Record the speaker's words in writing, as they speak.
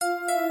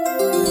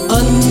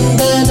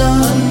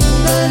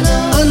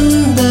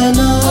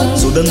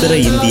சுதந்திர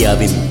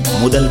இந்தியாவின்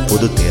முதல்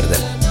பொது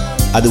தேர்தல்.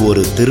 அது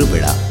ஒரு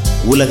திருவிழா.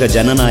 உலக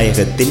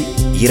ஜனநாயகத்தின்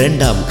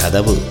இரண்டாம்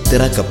கதவு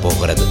திறக்கப்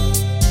போகிறது.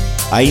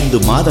 5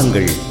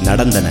 மாதங்கள்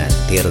நடந்தன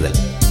தேர்தல்.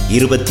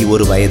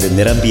 21 வயது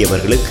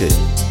நிரம்பியவர்களுக்கு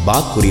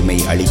வாக்குரிமை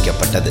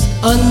அளிக்கப்பட்டது.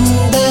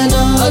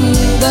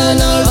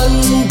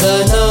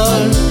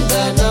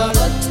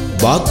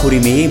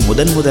 வாக்குரிமையை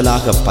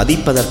முதன்முதலாக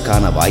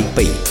பதிப்பதற்கான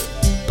வாய்ப்பை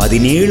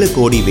 17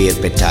 கோடி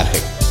பேர்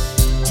பெற்றார்கள்.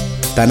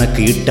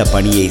 தனக்கு இட்ட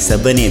பணியை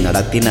செவ்வனே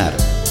நடத்தினார்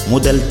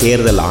முதல்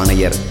தேர்தல்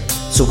ஆணையர்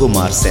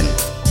சுகுமார் சென்.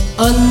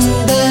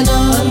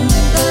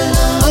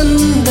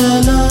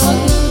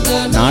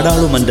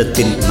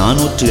 நாடாளுமன்றத்தின்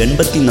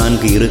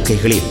 484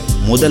 இருக்கைகளில்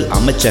முதல்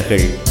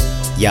அமைச்சர்கள்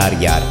யார்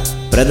யார்?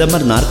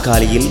 பிரதமர்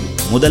நாற்காலியில்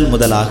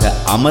முதலாக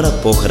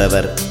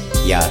அமரப்போகிறவர்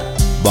யார்?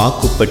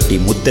 வாக்குப்பட்டி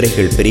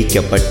முத்திரைகள்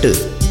பிரிக்கப்பட்டு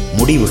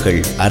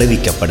முடிவுகள்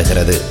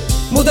அறிவிக்கப்படுகிறது.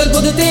 முதல்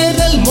பொது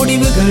தேர்தல்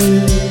முடிவுகள்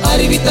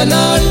அறிவித்த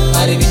நாள்.